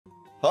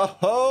Ho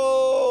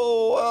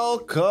ho!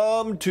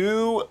 Welcome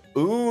to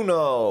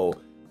Uno.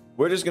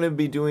 We're just gonna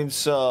be doing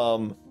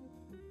some,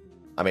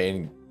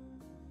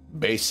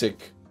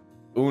 basic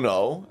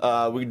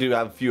Uno. We do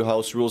have a few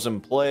house rules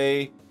in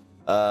play.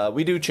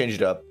 We do change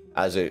it up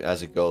as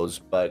it goes,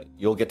 but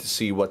you'll get to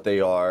see what they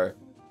are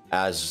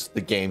as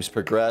the games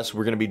progress.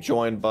 We're gonna be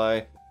joined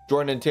by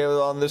Jordan and Taylor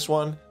on this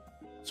one,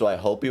 so I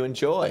hope you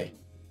enjoy.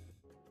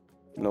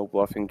 No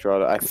bluffing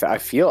draw. I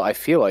feel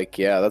like,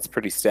 yeah, that's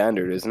pretty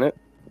standard, isn't it?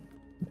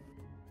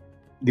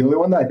 The only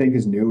one that I think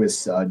is new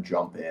is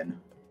jump in.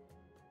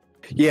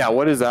 Yeah,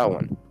 what is that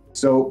one?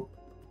 So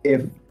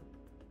if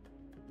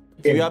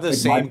you have the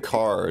same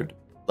card,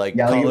 like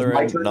color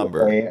and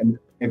number. And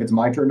if it's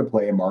my turn to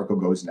play and Marco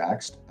goes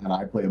next, and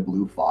I play a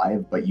blue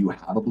 5, but you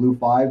have a blue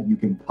 5, you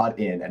can cut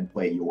in and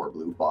play your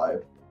blue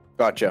 5.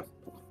 Gotcha.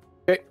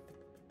 Okay.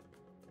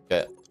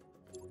 Okay.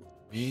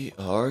 We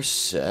are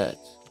set.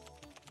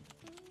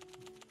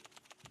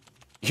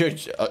 You're...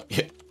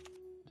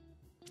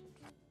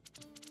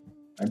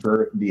 And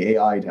for the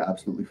AI to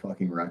absolutely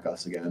fucking wreck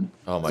us again.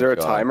 Oh my God. Is there a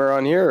timer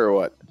on here or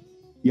what?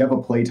 You have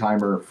a play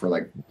timer for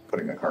like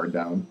putting a card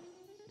down.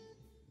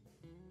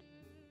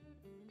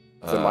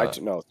 Is it my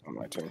turn? No, it's not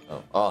my turn.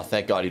 Oh,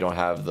 thank God you don't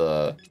have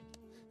the...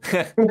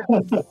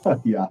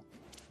 Yeah.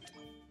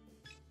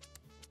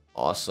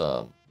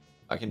 Awesome.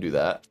 I can do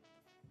that.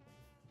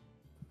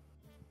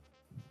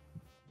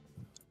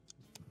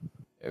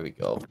 There we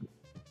go.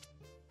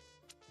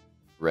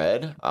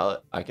 Red?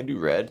 I can do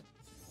red.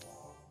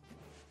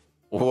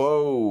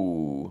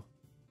 Whoa.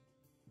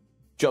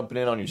 Jumping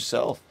in on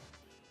yourself.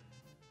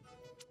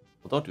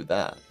 Well, don't do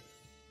that.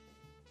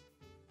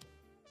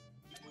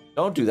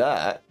 Don't do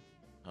that.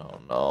 Oh,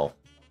 no.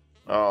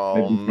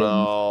 Oh,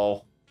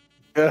 no.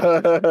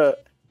 Oh,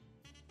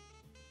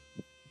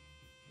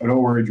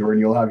 don't worry, Jordan.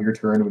 You'll have your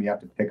turn when you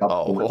have to pick up.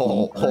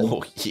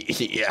 Oh,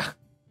 yeah.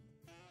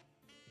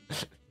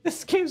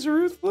 This game's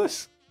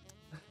ruthless.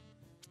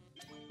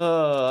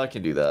 I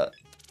can do that.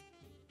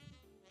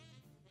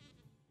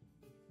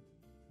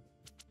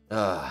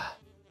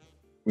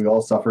 We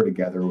all suffer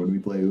together when we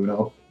play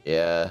Uno.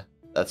 Yeah,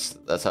 that's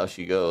how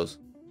she goes.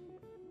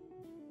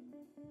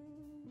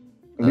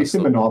 At least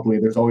in Monopoly,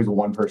 there's always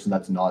one person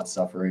that's not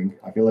suffering.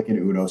 I feel like in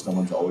Uno,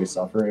 someone's always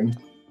suffering.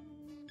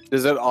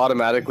 Does it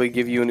automatically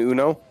give you an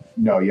Uno?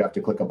 No, you have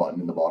to click a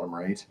button in the bottom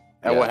right.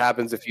 And what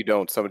happens if you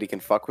don't? Somebody can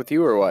fuck with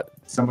you or what?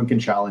 Someone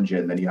can challenge it,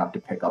 and then you have to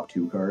pick up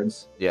 2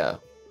 cards. Yeah,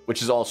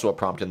 which is also a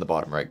prompt in the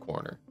bottom right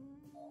corner.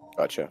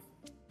 Gotcha.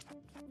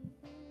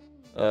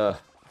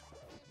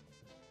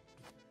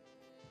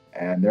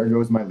 And there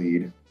goes my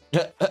lead.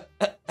 Get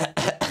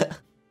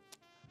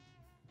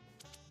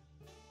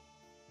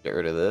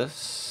rid of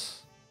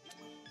this.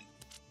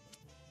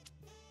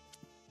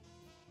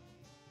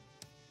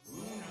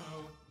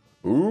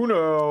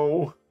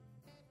 Uno.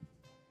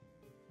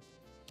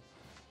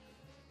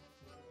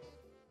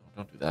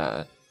 Don't do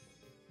that.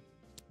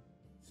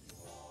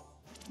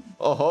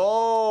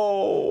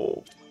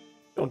 Oh,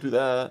 don't do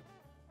that.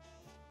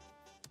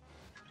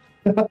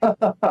 You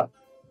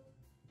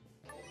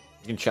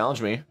can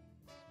challenge me.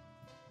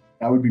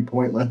 That would be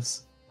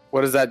pointless.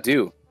 What does that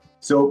do?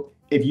 So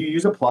if you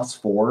use a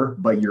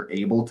 +4, but you're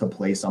able to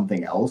play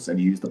something else, and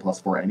you use the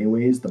 +4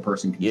 anyways, the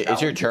person can. Yeah,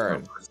 it's your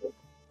turn.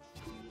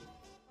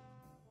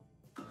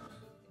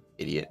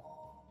 Idiot.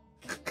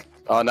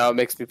 Oh, now it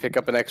makes me pick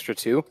up an extra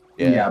 2?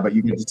 Yeah, but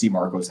you get to see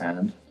Marco's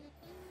hand.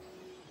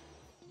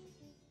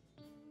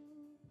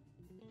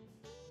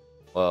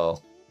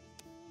 Well.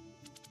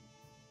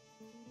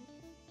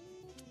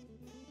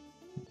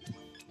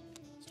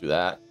 Let's do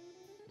that.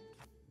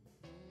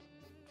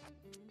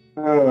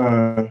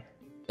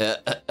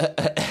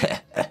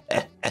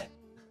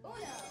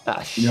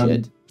 Shit. You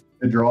know,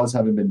 the draws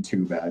haven't been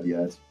too bad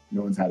yet.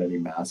 No one's had any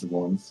massive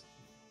ones.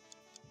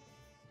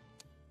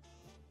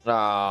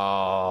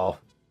 Oh.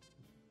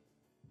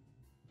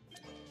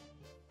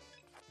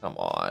 Come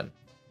on.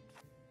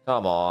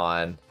 Come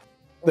on.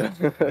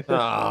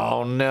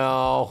 Oh,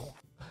 no.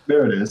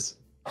 There it is.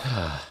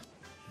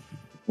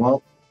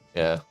 Well.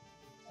 Yeah.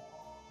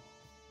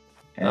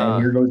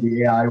 And here goes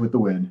the AI with the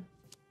win.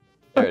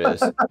 There it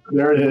is.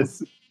 There it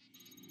is.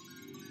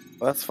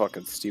 Well, that's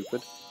fucking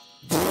stupid.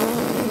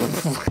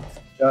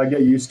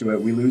 Get used to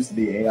it. We lose to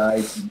the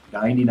AI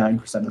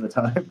 99% of the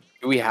time.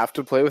 Do we have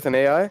to play with an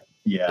AI?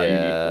 Yeah.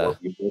 Yeah.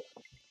 You need 4 people.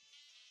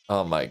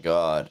 Oh my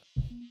God.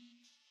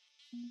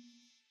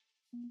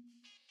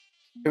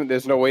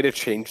 There's no way to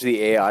change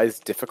the AI's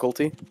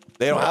difficulty?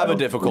 They don't have a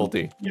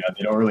difficulty. Yeah,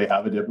 they don't really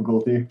have a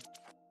difficulty.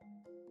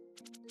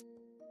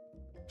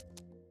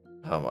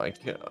 Oh my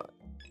God.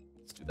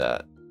 Let's do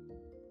that.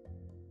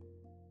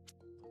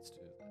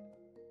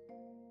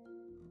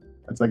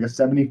 It's like a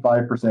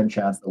 75%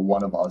 chance that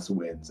one of us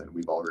wins, and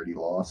we've already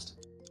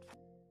lost.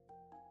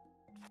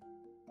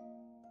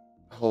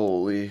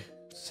 Holy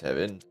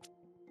 7.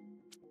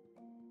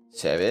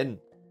 7.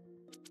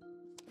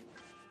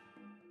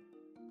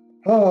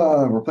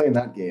 We're playing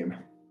that game.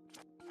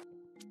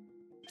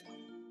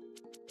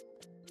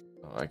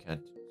 Oh, I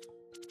can't.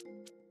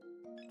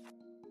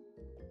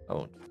 I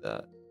won't do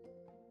that.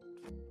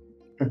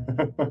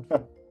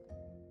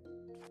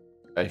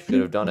 I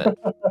should have done it.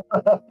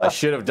 I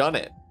should have done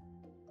it.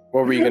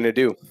 What were you gonna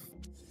do?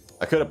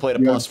 I could have played a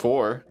Yeah.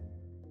 +4.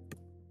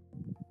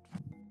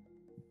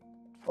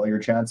 Well, your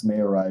chance may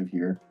arrive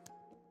here.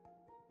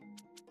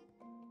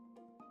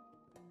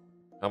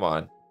 Come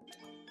on.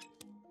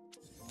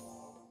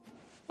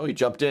 Oh, he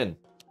jumped in.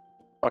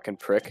 Fucking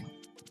prick.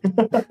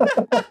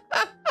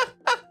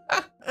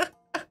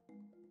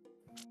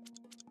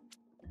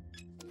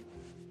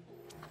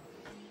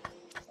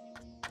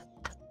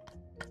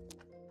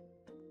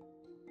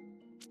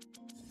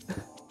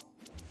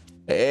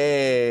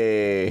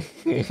 Hey.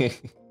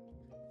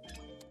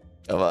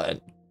 Come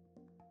on.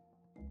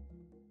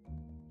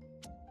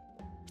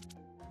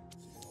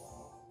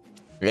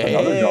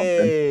 Another jump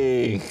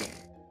Hey.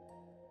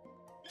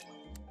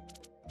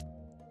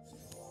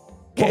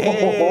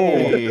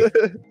 Oh.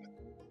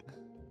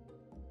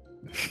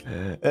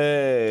 Hey.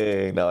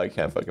 Hey. No, I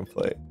can't fucking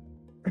play.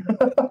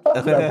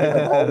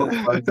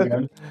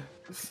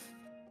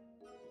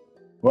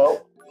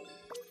 Well,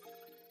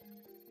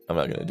 I'm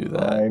not gonna do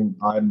that.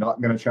 I'm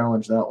not gonna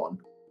challenge that one.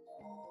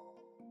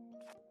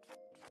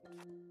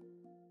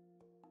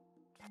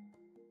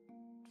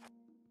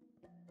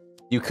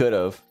 You could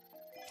have.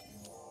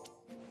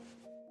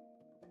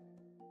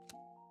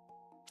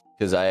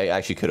 Because I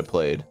actually could have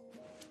played.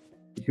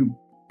 You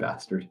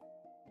bastard.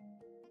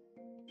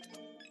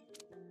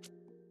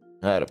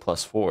 I had a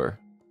 +4.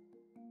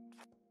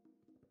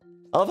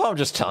 I love how I'm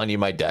just telling you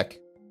my deck.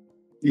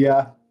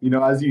 Yeah, you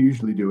know, as you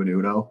usually do in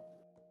Uno.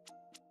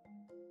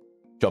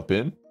 Jump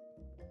in.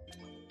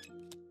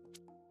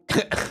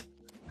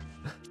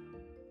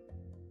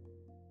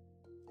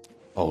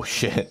 Oh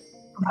shit.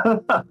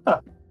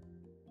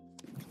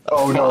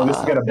 Oh no, this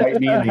is gonna bite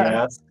me in the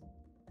ass.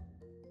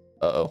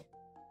 Uh-oh.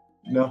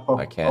 No.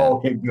 I can't. Oh,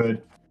 okay,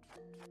 good.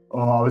 Oh,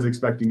 I was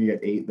expecting to get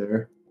 8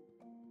 there.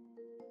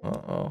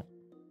 Uh-oh.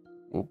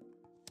 Oop.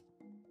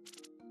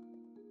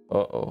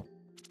 Uh-oh.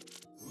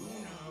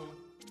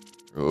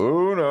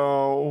 Oh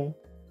no.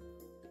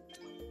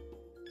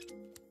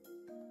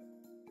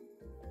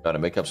 Gotta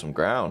make up some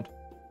ground.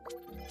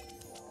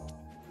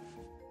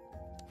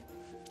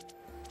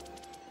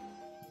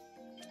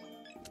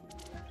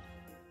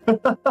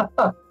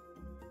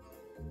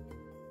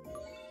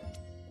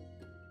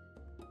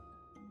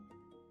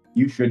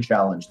 You should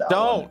challenge that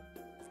Don't! one.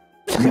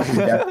 You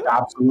should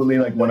absolutely,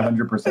 like,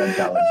 100%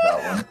 challenge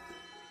that one.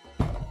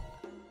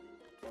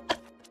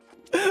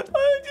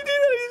 Why did you do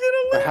that? He's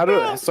gonna win.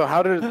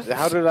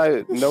 How did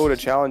I know to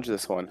challenge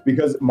this one?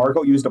 Because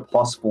Marco used a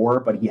 +4,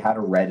 but he had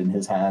a red in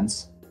his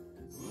hands.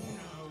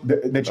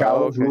 The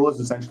challenge okay. rule is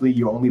essentially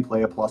you only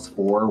play a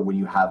 +4 when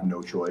you have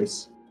no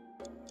choice.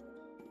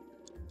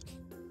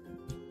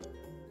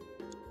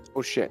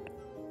 Oh shit.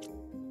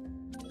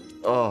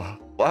 Oh,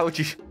 why would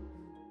you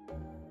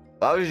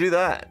do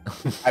that?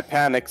 I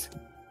panicked.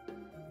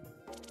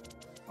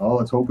 Oh,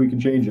 let's hope we can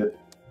change it.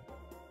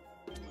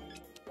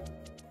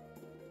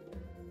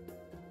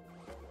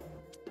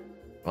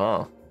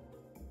 Oh.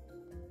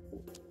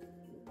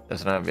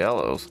 Doesn't have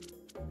yellows.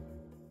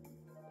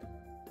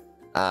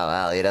 Oh,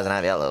 well, he doesn't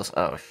have yellows.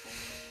 Oh.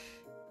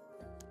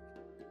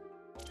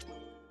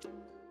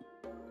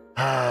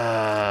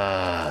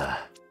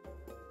 Ah.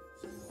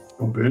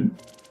 Jump in.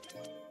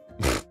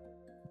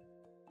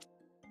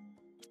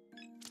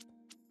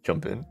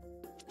 Jump in.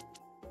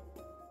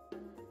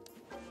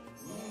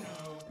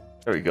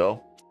 There we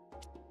go.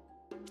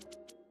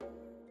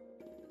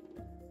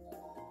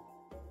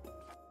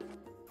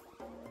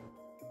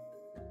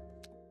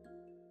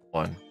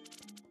 One.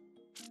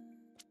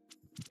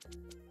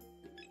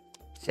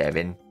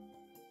 7.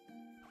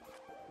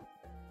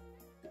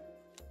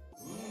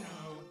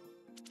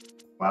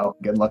 Wow,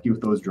 getting lucky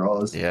with those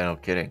draws. Yeah, no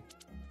kidding.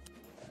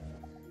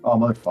 Oh,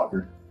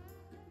 motherfucker.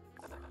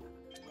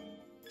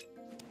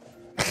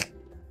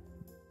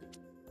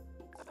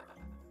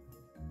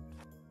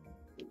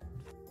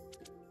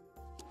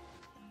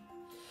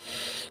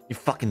 You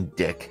fucking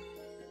dick.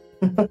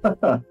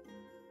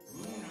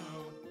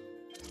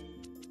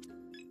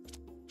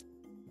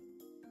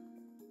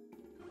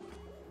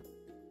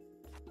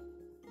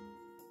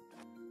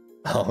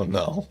 Oh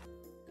no.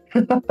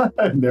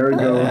 There it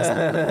goes.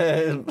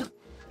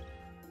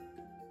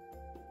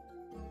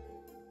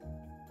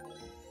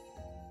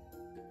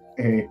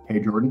 Hey,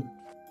 Jordan.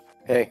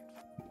 Hey.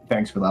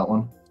 Thanks for that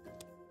one.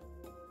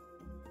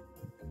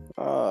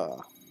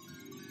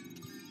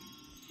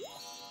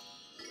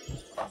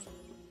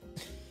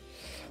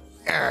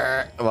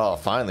 Well,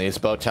 finally, it's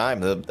about time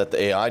that the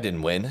AI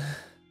didn't win.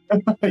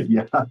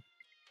 Yeah.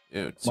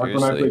 Dude, Marco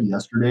and I seriously. played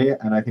yesterday,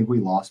 and I think we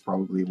lost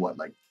probably, what,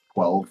 like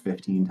 12,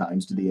 15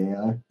 times to the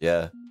AI?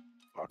 Yeah.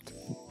 Fucked.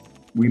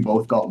 We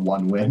both got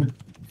 1 win.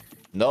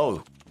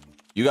 No,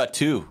 you got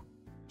 2.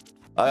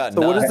 I got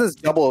So 9.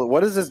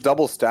 what is this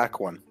double stack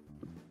one?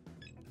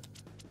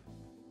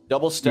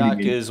 Double do you stack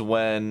mean? is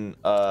when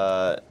 2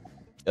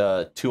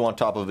 on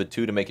top of a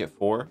 2 to make it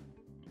 4.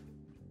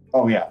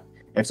 Oh, yeah.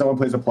 If someone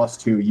plays a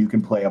 +2, you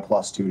can play a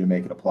 +2 to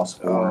make it a +4.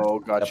 Oh,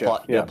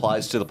 gotcha. It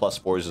applies to the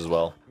 +4s as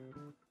well.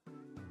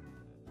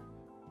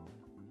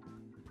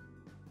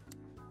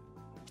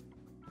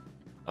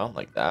 I don't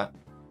like that.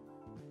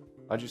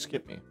 Why'd you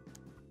skip me?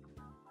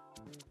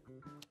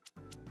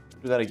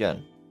 Do that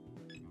again.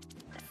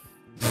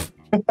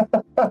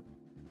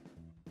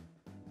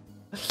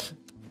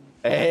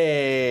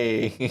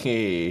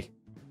 Hey!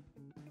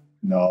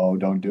 No,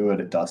 don't do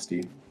it,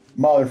 Dusty.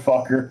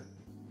 Motherfucker.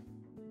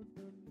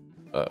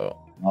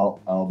 Uh-oh.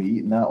 I'll be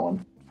eating that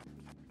one.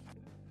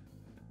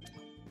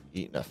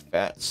 Eating a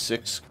fat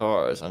 6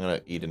 cars. I'm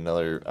gonna eat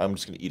another. I'm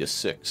just gonna eat a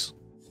 6.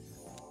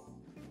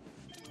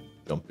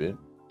 Jump in.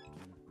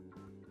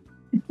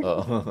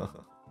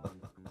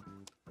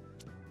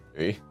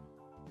 Hey.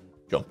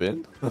 Jump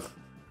in. You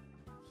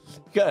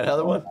got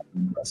another one?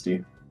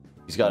 Dusty.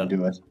 He's got Don't to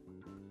do it.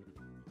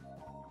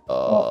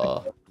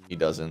 He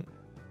doesn't.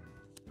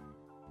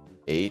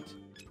 8.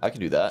 I can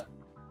do that.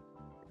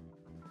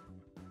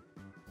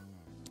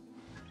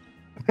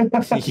 You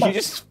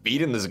just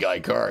feeding this guy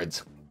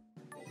cards.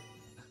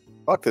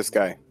 Fuck this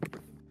guy.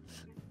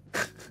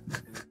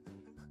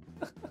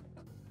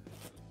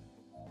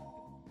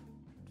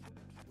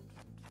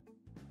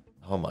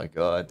 Oh my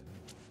god.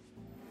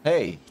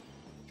 Hey,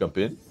 jump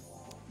in.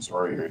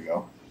 Sorry, here you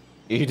go.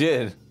 You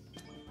did.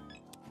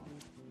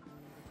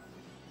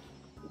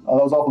 Oh,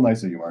 that was awful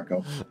nice of you,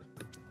 Marco.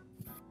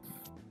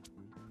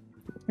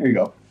 Here you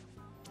go.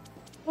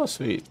 Oh,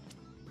 sweet.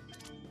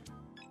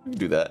 You can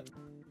do that.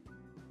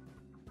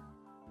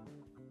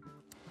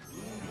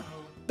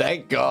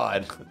 Thank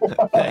God.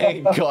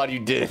 Thank God you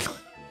did.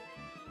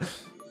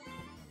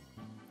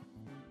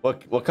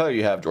 What color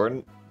you have,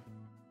 Jordan?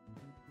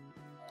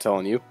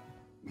 Telling you.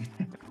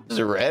 Is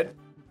it red?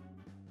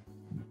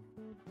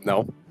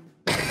 No.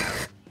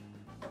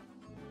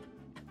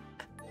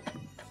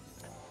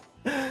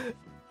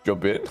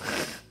 Jump in.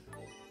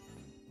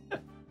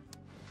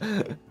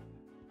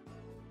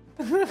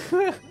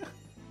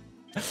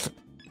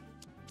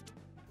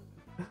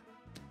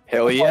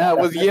 Hell yeah, it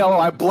was yellow.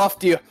 I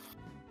bluffed you.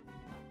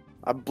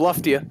 I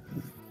bluffed you.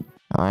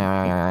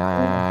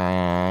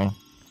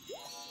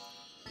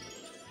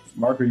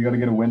 Marco, you gotta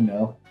get a win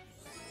now.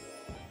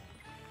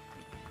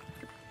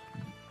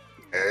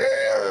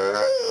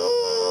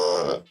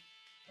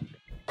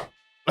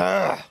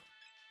 Ah.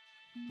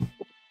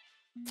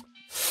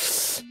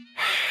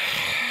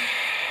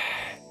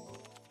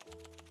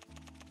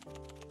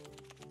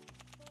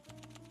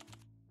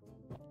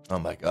 Oh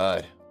my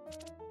god.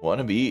 One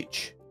of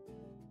each.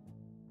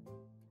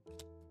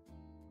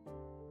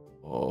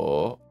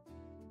 Oh.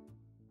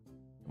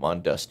 Come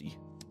on, Dusty.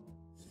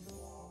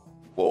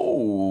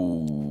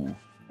 Whoa.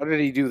 How did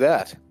he do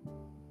that?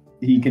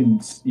 You can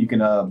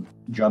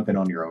jump in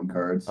on your own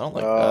cards. I don't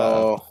like that.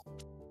 Oh.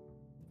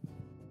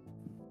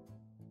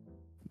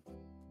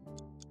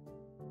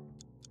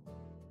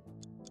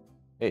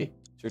 Hey,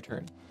 it's your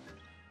turn.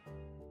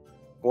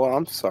 Well,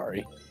 I'm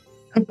sorry.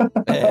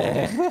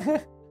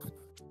 It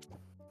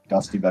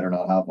Dusty better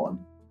not have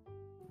one.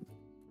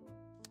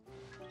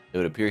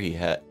 would appear he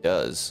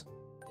does.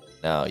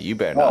 Now, you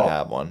better not Oh.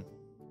 have one.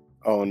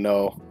 Oh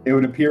no. It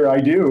would appear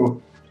I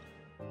do.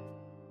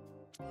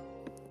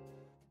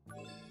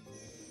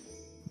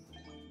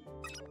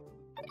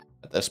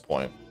 At this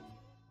point.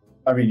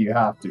 I mean, you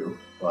have to,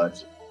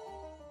 but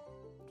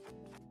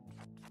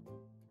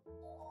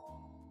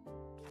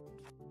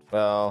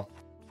Well,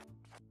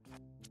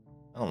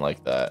 I don't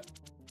like that.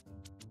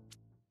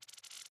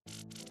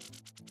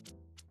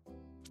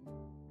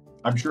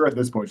 I'm sure at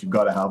this point you've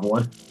got to have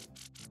one.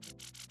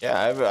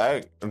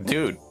 Yeah,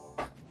 dude.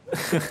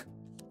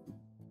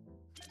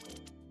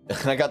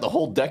 I got the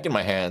whole deck in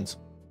my hands.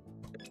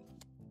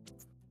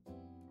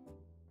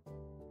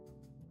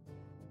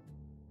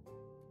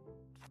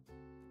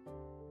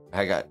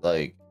 I got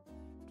like,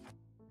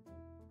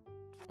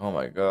 oh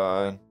my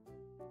god.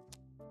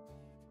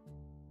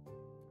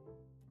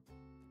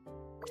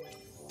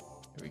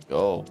 Here we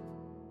go.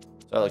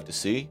 That's what I like to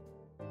see.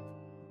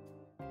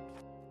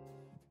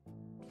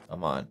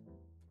 Come on.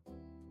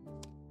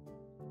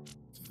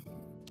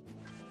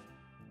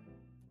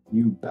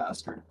 You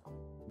bastard.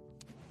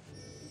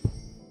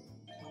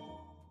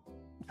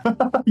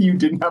 You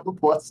didn't have a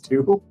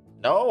 +2?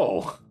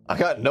 No, I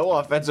got no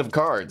offensive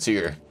cards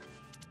here.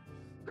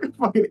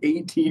 Fucking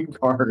 18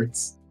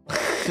 cards.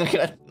 I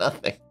got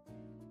nothing.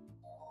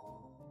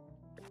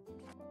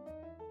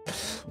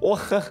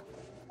 What?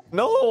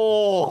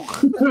 No!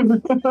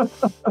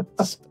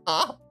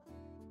 Stop!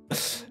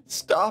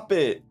 Stop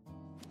it!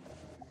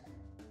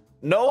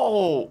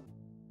 No!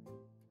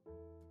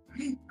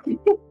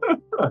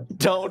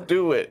 Don't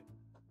do it!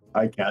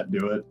 I can't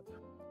do it.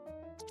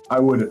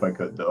 I would if I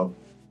could, though.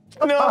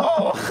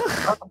 No!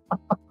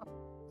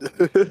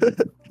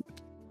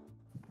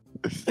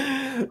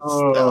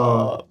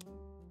 Stop!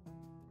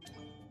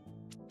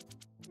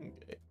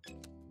 Okay.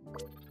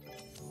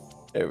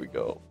 There we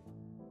go.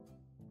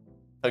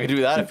 I can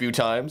do that a few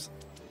times.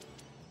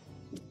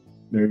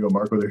 There you go,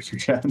 Marco. There's your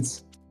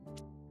chance.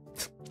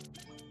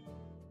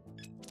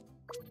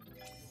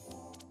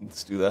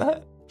 Let's do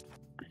that.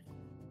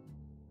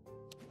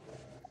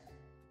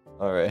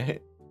 All right.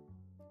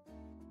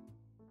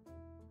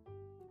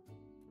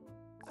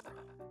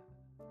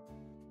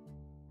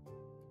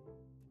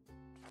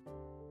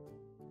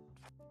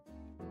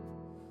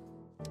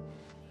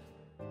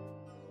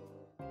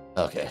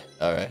 Okay.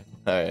 All right.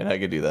 All right. I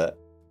can do that.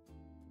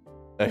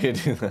 I can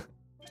do that.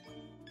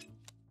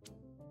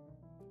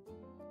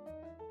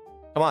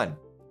 Come on.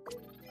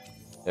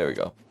 There we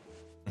go.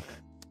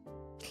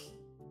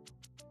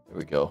 There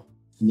we go.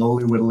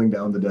 Slowly whittling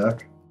down the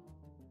deck.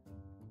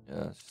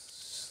 Yeah,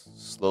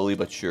 slowly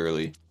but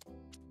surely.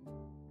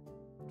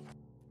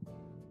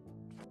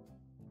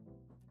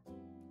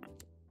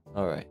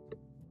 All right.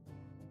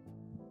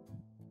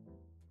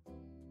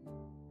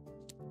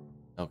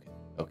 Okay,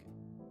 okay.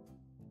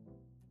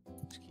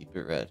 Just keep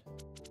it red.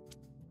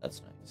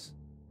 That's nice.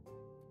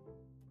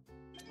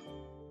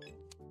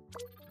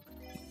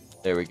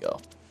 There we go.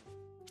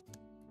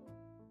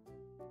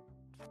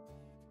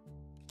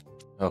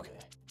 Okay.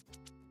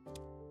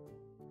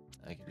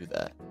 I can do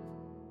that.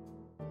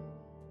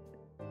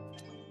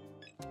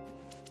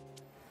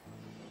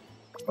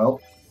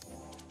 Well.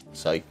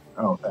 Psych.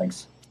 Oh,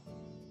 thanks.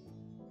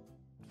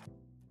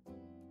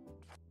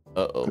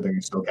 Uh-oh. Good thing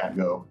you still can't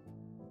go.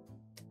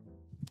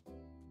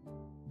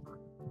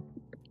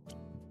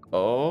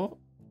 Oh.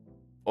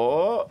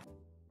 Oh.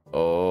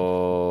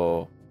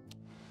 Oh.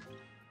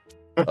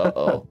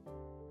 Uh-oh.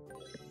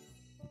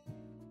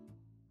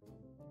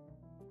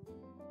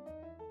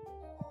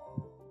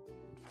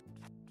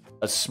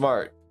 That's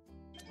smart.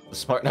 It's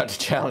smart not to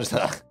challenge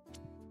that.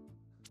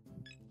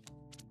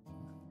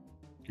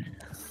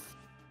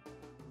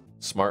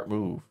 Smart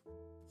move.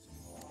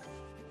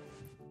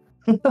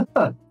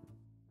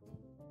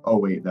 Oh,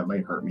 wait, that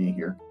might hurt me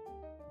here.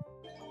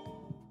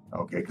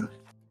 Okay, good.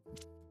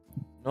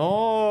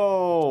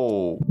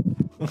 No.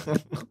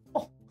 At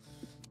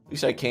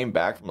least I came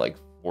back from like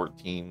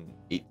 14,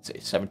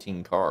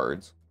 17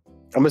 cards.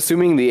 I'm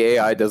assuming the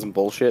AI doesn't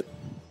bullshit.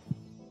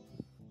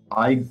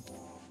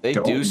 They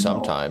Don't do know.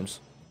 sometimes.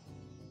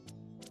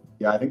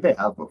 Yeah, I think they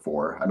have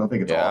before. I don't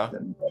think it's Yeah.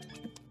 often. But...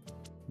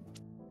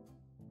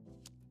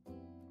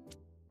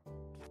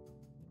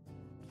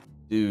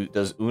 Dude,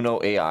 does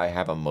Uno AI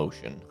have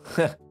emotion?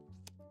 Here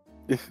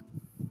we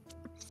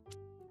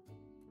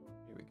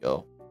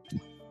go.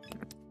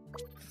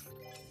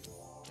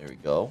 There we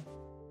go.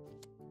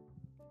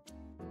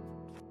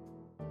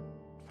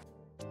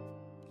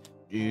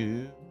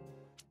 Do,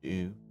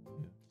 do,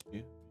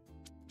 do,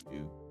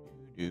 do,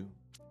 do.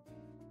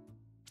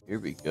 Here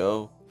we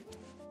go.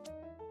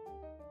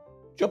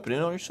 Jumping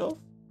in on yourself?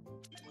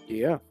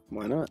 Yeah,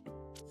 why not?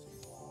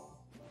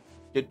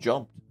 Get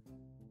jumped.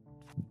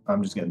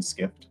 I'm just getting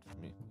skipped. I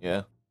mean,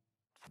 yeah.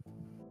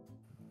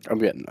 I'm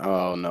getting.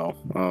 Oh no!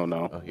 Oh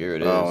no! Oh, here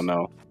it is. Oh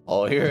no!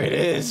 Oh, here it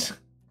is.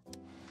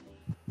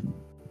 Can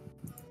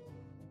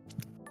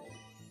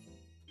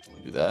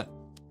we do that?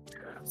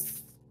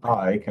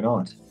 I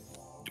cannot.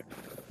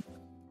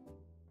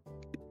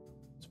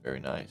 It's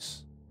very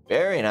nice.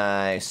 Very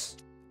nice.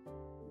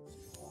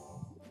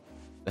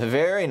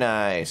 Very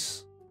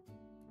nice.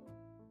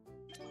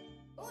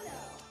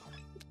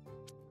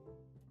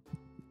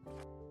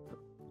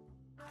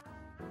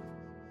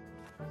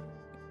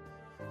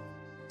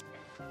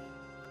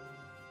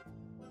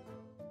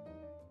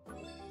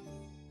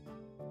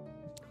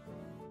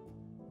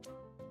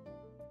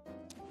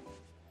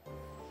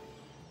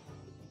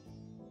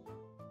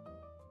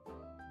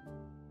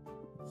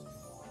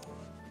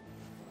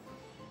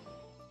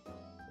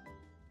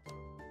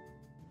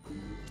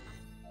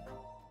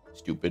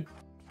 Stupid.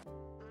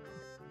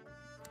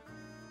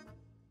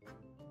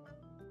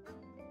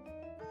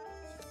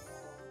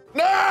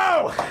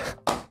 No!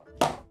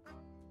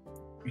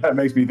 That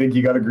makes me think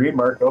you got a green,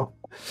 Marco.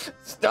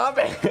 Stop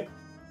it!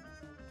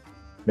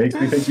 Makes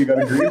me think you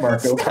got a green,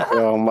 Marco.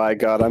 Oh my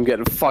god! I'm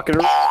getting fucking.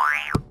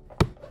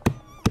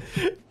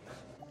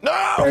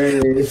 No!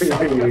 Hey,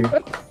 hey.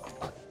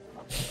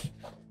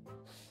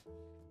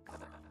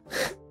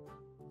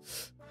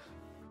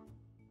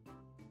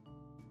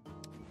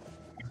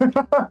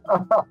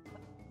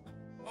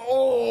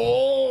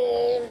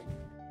 Oh!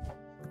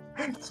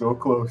 So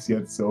close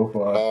yet so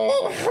far.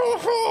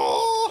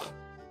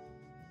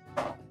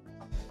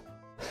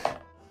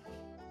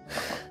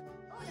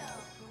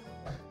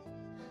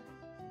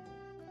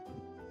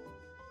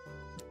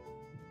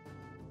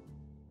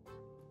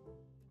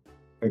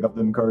 Pick up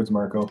them cards,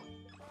 Marco.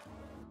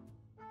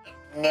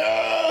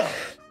 No!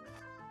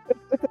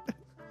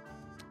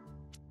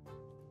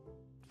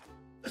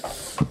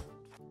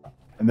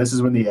 And this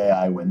is when the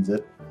AI wins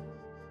it.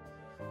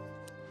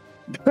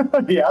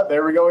 Yeah,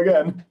 there we go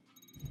again.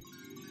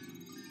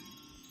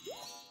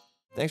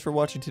 Thanks for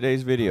watching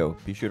today's video.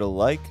 Be sure to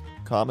like,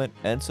 comment,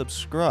 and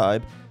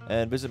subscribe,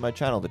 and visit my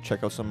channel to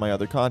check out some of my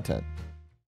other content.